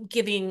and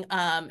giving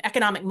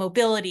economic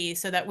mobility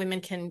so that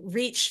women can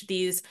reach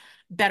these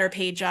better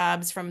paid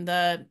jobs, from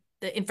the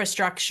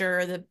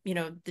infrastructure,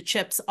 the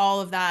chips,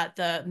 all of that,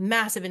 the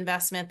massive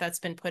investment that's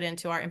been put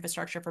into our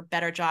infrastructure for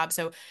better jobs.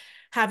 So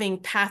having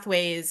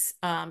pathways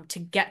to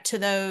get to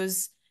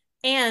those.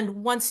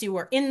 And once you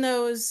are in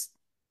those,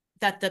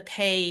 that the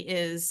pay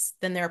is,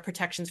 then there are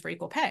protections for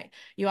equal pay.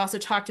 You also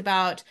talked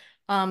about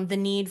the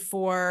need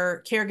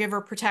for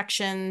caregiver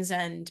protections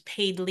and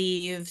paid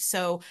leave.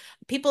 So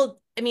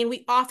people, I mean,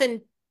 we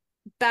often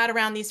bat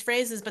around these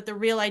phrases, but the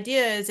real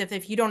idea is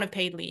if you don't have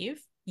paid leave,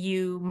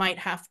 you might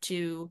have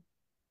to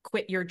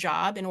quit your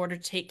job in order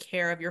to take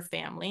care of your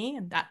family.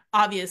 And that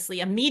obviously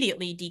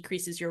immediately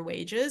decreases your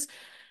wages,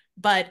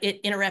 but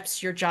it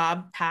interrupts your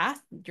job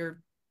path,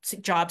 your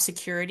job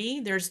security.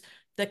 There's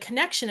the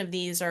connection of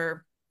these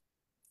are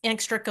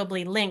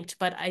inextricably linked,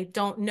 but I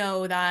don't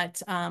know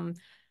that.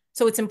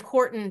 So it's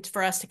important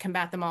for us to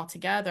combat them all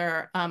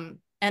together. And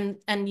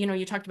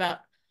you talked about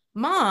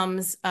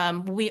moms.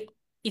 We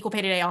Equal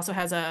Pay Day also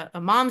has a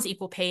Moms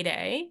Equal Pay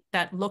Day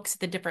that looks at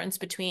the difference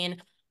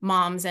between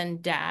moms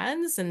and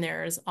dads, and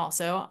there's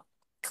also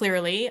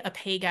clearly a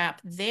pay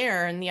gap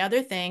there. And the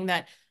other thing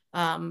that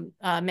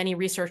many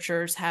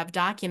researchers have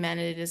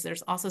documented is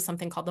there's also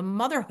something called the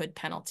motherhood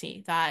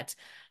penalty that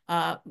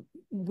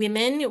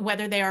women,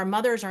 whether they are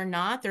mothers or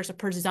not, there's a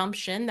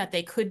presumption that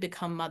they could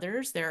become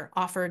mothers. They're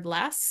offered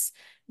less.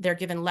 They're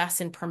given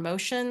less in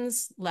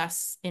promotions,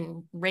 less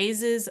in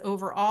raises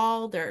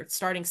overall. Their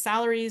starting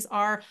salaries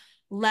are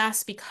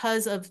less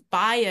because of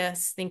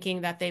bias,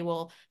 thinking that they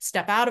will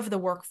step out of the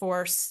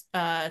workforce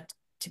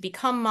to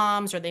become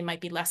moms, or they might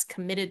be less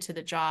committed to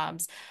the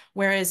jobs.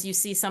 Whereas you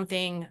see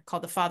something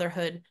called the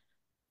fatherhood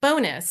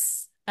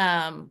bonus,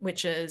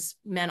 which is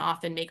men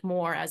often make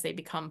more as they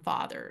become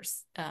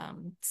fathers.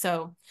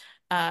 So,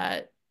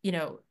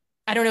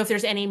 I don't know if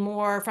there's any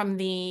more from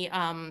the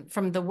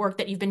work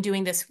that you've been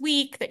doing this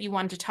week that you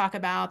wanted to talk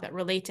about that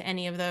relate to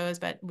any of those,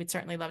 but we'd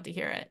certainly love to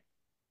hear it.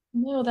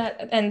 No,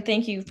 and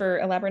thank you for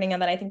elaborating on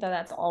that. I think that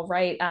that's all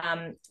right.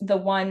 The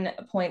one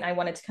point I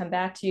wanted to come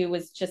back to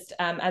was just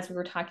as we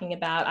were talking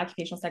about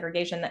occupational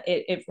segregation,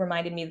 it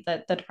reminded me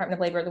that the Department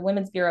of Labor, the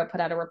Women's Bureau,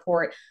 put out a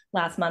report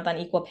last month on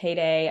Equal Pay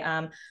Day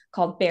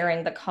called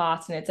Bearing the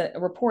Cost. And it's a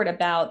report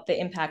about the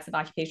impacts of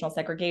occupational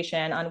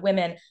segregation on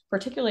women,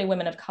 particularly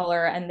women of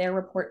color. And their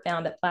report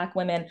found that Black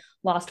women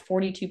lost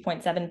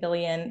 $42.7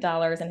 billion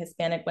and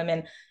Hispanic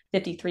women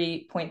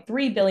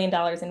 $53.3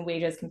 billion in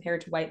wages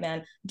compared to white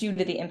men due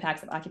to the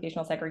impacts of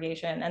occupational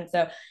segregation. And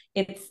so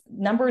it's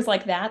numbers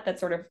like that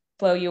sort of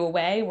blow you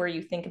away, where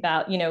you think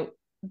about,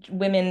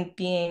 women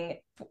being,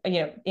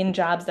 in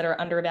jobs that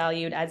are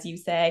undervalued, as you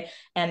say,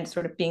 and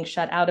sort of being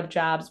shut out of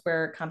jobs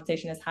where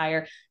compensation is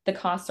higher. The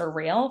costs are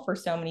real for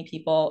so many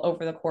people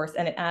over the course,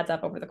 and it adds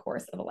up over the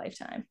course of a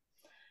lifetime.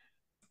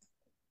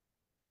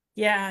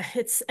 Yeah,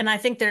 and I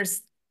think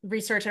there's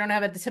research, I don't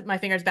have at the tip of my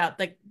fingers, about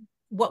like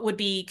what would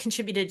be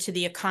contributed to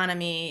the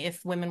economy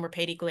if women were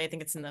paid equally. I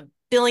think it's in the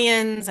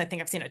billions. I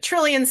think I've seen a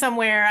trillion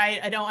somewhere.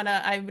 I don't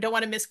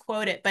want to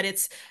misquote it, but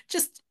it's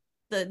just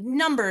the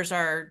numbers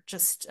are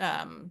just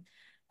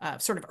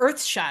sort of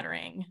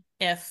earth-shattering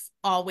if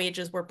all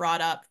wages were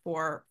brought up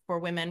for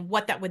women,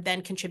 what that would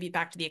then contribute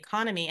back to the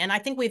economy. And I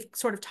think we've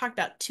sort of talked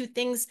about two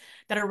things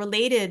that are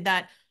related,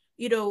 that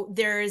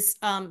there's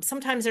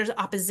sometimes there's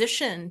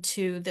opposition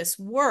to this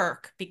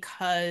work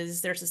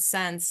because there's a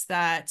sense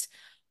that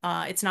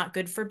it's not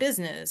good for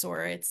business,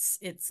 or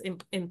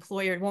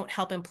employer won't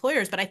help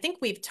employers. But I think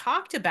we've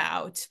talked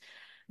about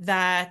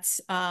that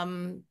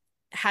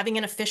having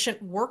an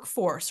efficient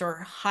workforce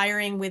or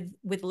hiring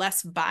with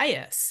less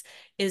bias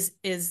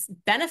is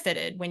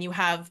benefited when you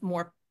have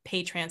more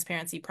pay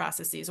transparency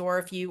processes, or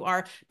if you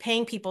are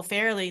paying people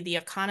fairly, the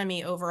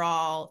economy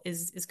overall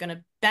is going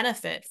to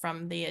benefit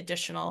from the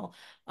additional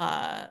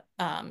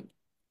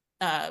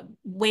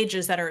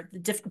wages that are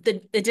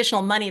the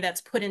additional money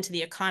that's put into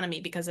the economy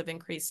because of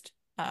increased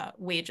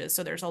wages.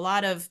 So there's a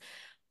lot of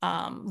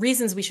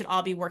reasons we should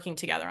all be working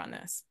together on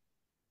this.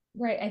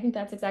 Right. I think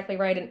that's exactly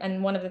right.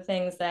 And one of the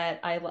things that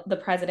the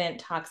president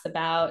talks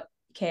about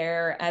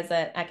care as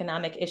an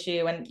economic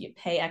issue, and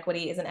pay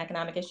equity is an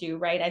economic issue,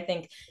 right? I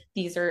think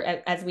these are,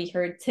 as we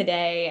heard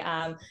today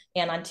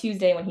and on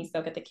Tuesday when he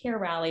spoke at the care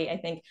rally, I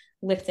think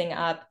lifting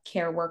up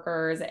care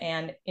workers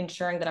and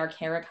ensuring that our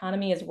care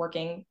economy is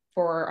working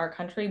for our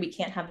country. We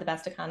can't have the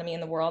best economy in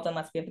the world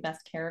unless we have the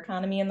best care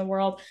economy in the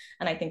world.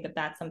 And I think that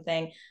that's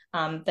something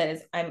that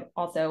is, I'm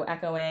also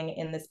echoing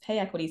in this pay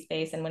equity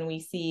space. And when we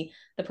see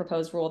the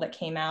proposed rule that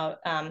came out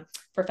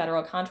for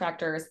federal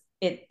contractors,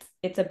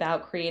 it's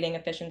about creating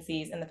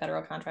efficiencies in the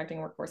federal contracting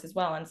workforce as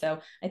well. And so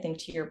I think,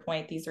 to your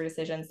point, these are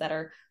decisions that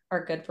are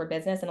good for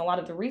business. And a lot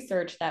of the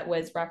research that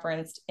was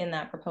referenced in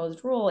that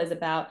proposed rule is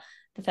about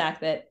the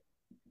fact that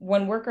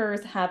when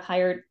workers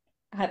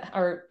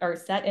are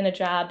set in a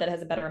job that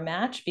has a better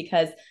match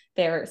because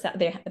their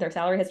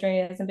salary history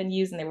hasn't been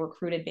used and they were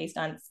recruited based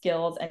on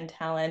skills and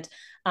talent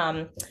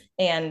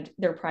and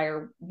their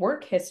prior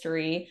work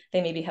history,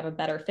 they maybe have a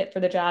better fit for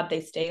the job,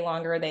 they stay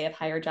longer, they have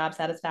higher job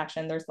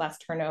satisfaction, there's less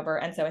turnover.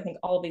 And so I think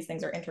all of these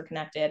things are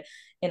interconnected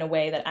in a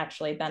way that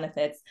actually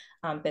benefits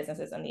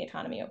businesses and the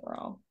economy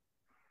overall.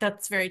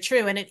 That's very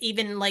true. And it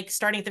even, like,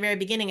 starting at the very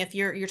beginning, if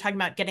you're talking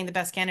about getting the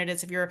best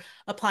candidates, if you're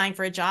applying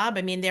for a job,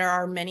 I mean, there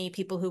are many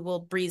people who will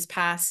breeze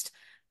past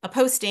a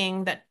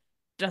posting that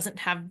doesn't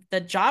have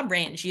the job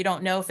range. You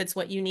don't know if it's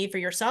what you need for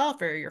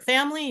yourself or your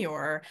family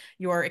or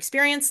your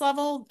experience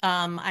level.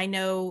 I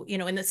know,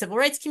 in the civil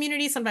rights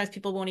community, sometimes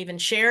people won't even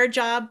share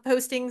job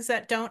postings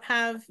that don't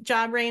have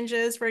job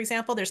ranges, for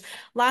example. There's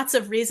lots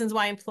of reasons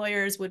why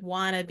employers would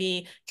want to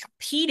be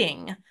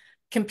competing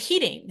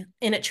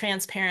in a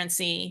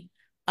transparency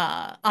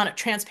on a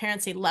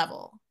transparency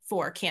level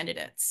for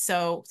candidates.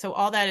 So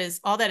all that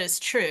is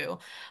true.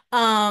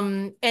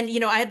 And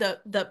I had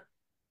the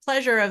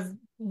pleasure of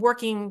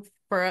working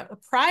for a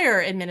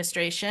prior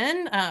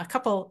administration, a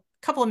couple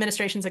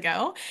administrations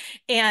ago,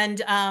 and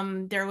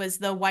there was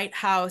the White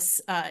House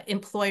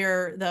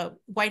Employer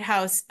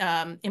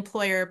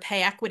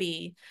Pay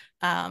Equity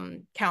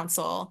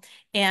Council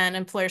and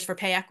Employers for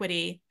Pay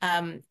Equity,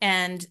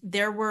 and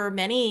there were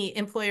many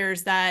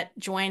employers that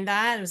joined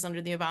that. It was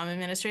under the Obama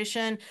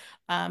administration,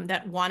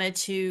 that wanted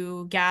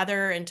to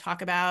gather and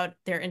talk about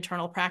their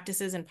internal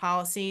practices and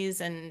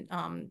policies, and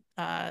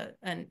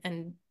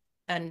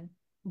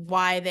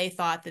why they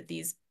thought that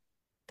these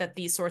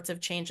sorts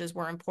of changes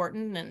were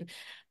important.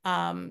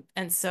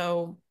 And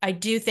so I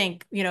do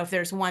think, if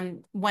there's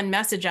one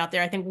message out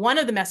there, I think one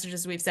of the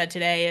messages we've said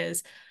today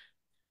is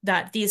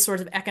that these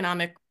sorts of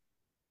economic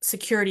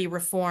security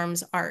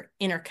reforms are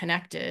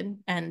interconnected,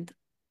 and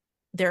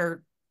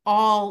they're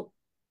all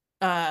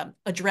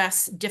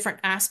address different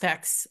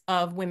aspects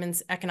of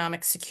women's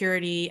economic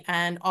security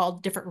and all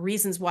different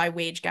reasons why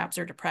wage gaps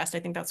are depressed. I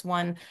think that's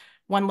one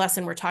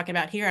lesson we're talking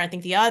about here. And I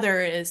think the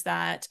other is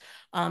that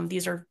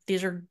these are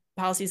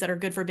policies that are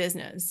good for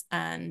business,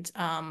 and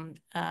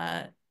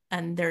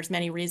there's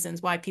many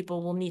reasons why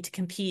people will need to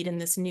compete in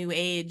this new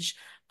age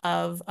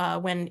of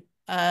when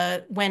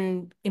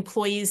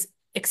employees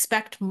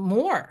expect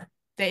more.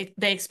 They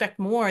expect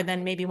more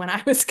than maybe when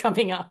I was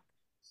coming up.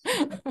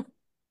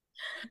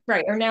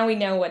 Right. Or now we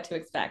know what to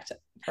expect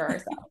for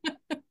ourselves.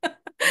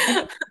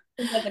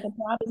 Like a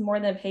job is more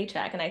than a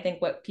paycheck. And I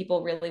think what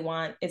people really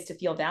want is to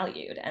feel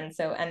valued. And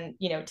so,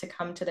 to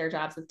come to their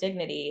jobs with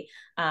dignity,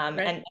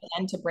 right.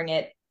 and to bring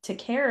it to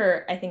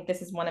care. I think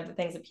this is one of the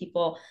things that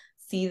people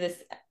see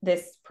this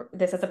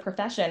as a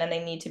profession, and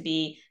they need to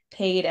be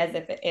paid as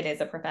if it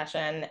is a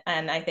profession.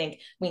 And I think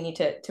we need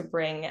to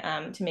bring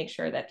to make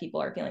sure that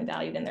people are feeling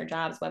valued in their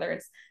jobs, whether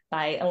it's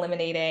by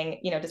eliminating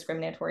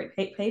discriminatory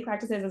pay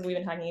practices, as we've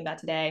been talking about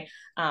today,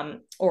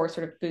 or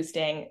sort of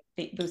boosting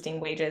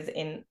wages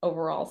in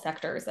overall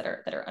sectors that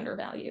are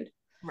undervalued.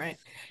 Right.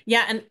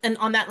 Yeah. And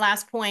on that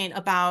last point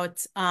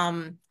about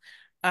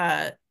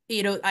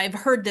I've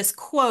heard this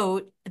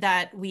quote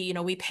that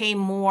we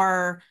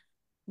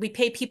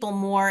pay people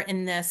more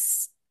in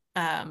this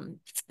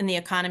in the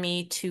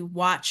economy to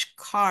watch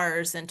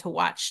cars than to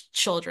watch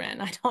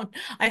children.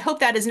 I hope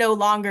that is no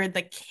longer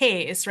the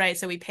case, right?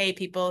 So we pay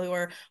people who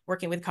are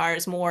working with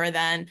cars more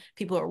than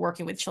people who are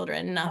working with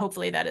children. And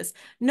hopefully that is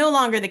no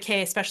longer the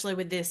case, especially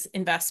with this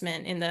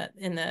investment in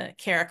the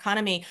care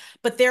economy.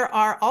 But there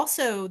are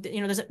also,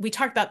 we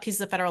talked about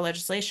pieces of federal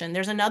legislation.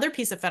 There's another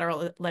piece of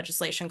federal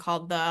legislation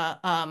called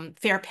the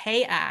Fair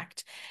Pay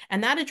Act,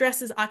 and that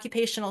addresses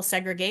occupational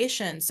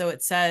segregation. So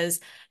it says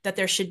that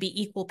there should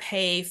be equal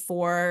pay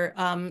for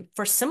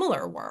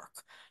similar work,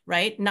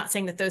 right? Not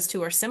saying that those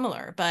two are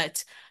similar,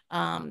 but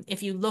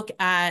if you look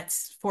at,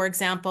 for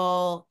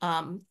example,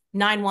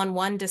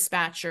 911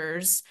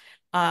 dispatchers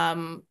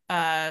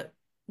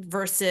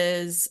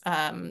versus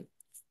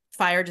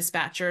fire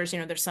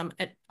dispatchers, there's some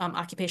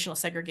occupational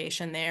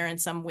segregation there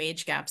and some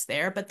wage gaps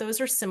there, but those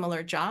are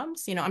similar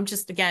jobs. I'm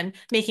just, again,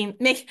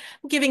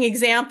 giving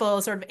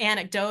examples, sort of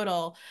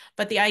anecdotal,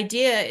 but the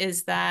idea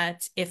is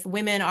that if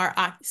women are,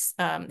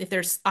 if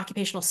there's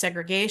occupational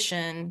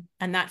segregation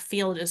and that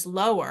field is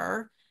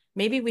lower,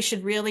 maybe we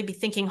should really be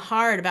thinking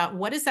hard about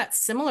what is that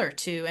similar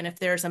to? And if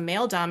there's a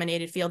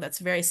male-dominated field that's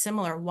very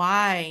similar,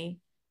 why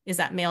is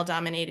that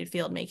male-dominated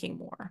field making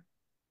more?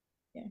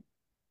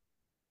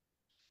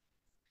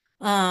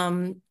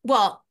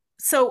 Well,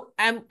 so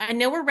I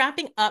know we're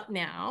wrapping up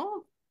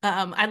now.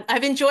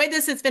 I've enjoyed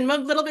this. It's been a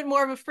little bit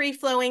more of a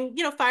free-flowing,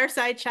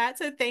 fireside chat.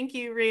 So thank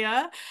you,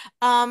 Rhea.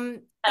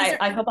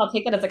 I hope I'll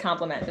take it as a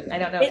compliment. I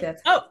don't know if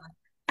that's.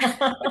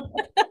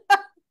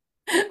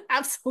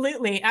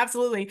 Absolutely.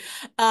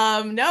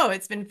 No,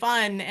 it's been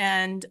fun.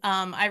 And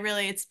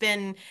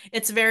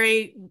it's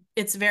very,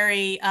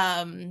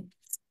 I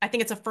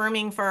think it's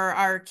affirming for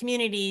our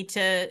community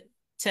to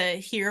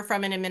hear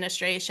from an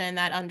administration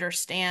that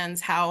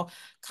understands how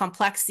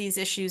complex these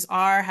issues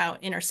are, how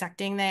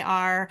intersecting they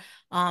are,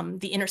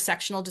 the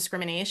intersectional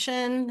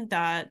discrimination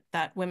that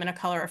women of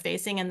color are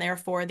facing, and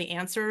therefore the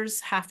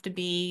answers have to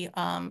be,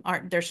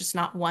 there's just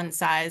not one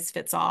size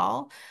fits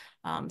all.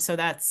 So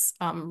that's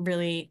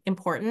really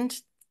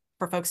important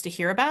for folks to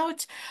hear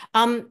about.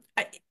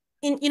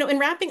 In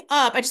wrapping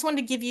up, I just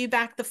wanted to give you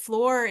back the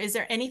floor. Is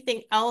there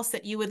anything else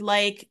that you would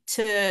like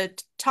to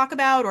talk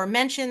about or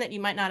mention that you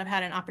might not have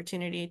had an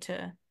opportunity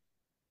to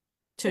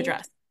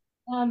address?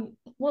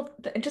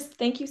 Just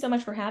thank you so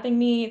much for having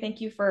me.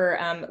 Thank you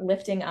for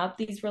lifting up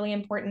these really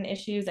important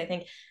issues. I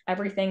think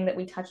everything that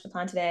we touched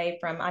upon today,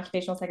 from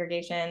occupational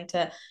segregation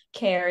to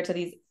care to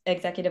these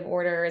executive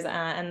orders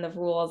and the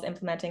rules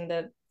implementing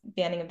the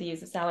banning of the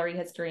use of salary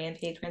history and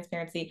pay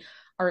transparency,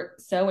 are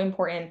so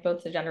important, both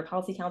to the Gender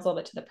Policy Council,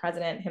 but to the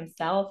president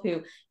himself,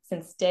 who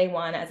since day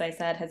one, as I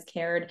said, has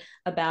cared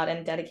about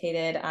and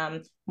dedicated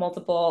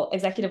multiple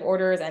executive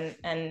orders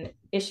and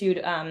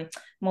issued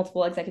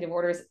multiple executive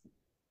orders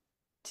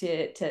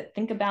to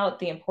think about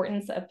the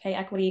importance of pay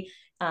equity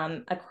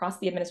across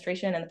the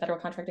administration and the federal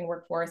contracting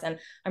workforce. And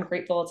I'm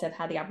grateful to have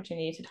had the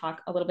opportunity to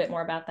talk a little bit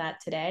more about that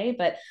today.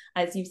 But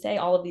as you say,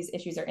 all of these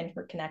issues are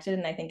interconnected.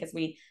 And I think as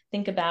we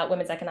think about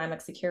women's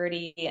economic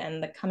security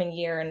and the coming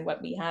year and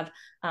what we have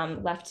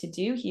left to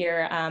do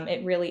here,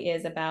 it really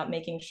is about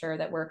making sure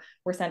that we're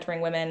centering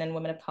women and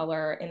women of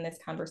color in this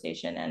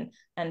conversation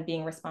and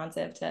being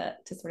responsive to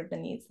sort of the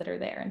needs that are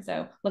there. And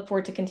so look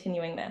forward to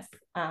continuing this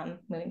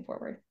moving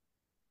forward.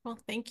 Well,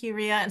 thank you,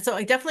 Rhea. And so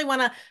I definitely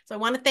want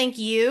to thank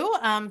you.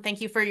 Thank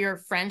you for your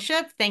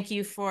friendship. Thank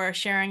you for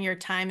sharing your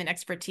time and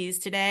expertise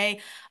today.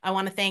 I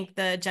want to thank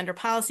the Gender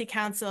Policy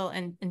Council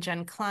and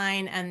Jen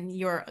Klein and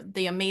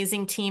the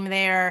amazing team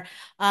there.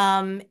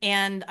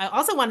 And I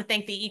also want to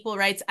thank the Equal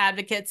Rights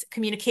Advocates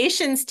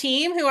communications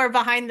team who are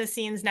behind the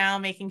scenes now,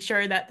 making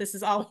sure that this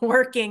is all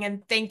working.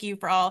 And thank you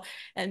for all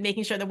and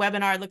making sure the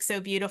webinar looks so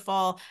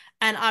beautiful.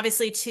 And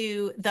obviously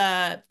to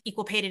the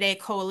Equal Pay Today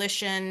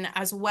Coalition,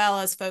 as well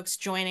as folks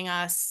joining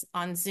us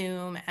on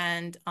Zoom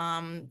and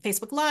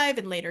Facebook Live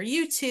and later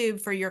YouTube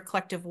for your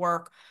collective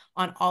work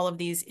on all of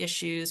these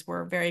issues.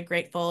 We're very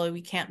grateful.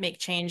 We can't make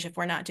change if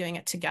we're not doing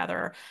it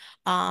together.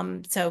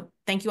 So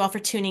thank you all for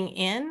tuning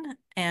in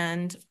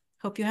and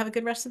hope you have a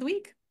good rest of the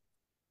week.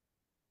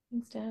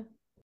 Thanks, Deb.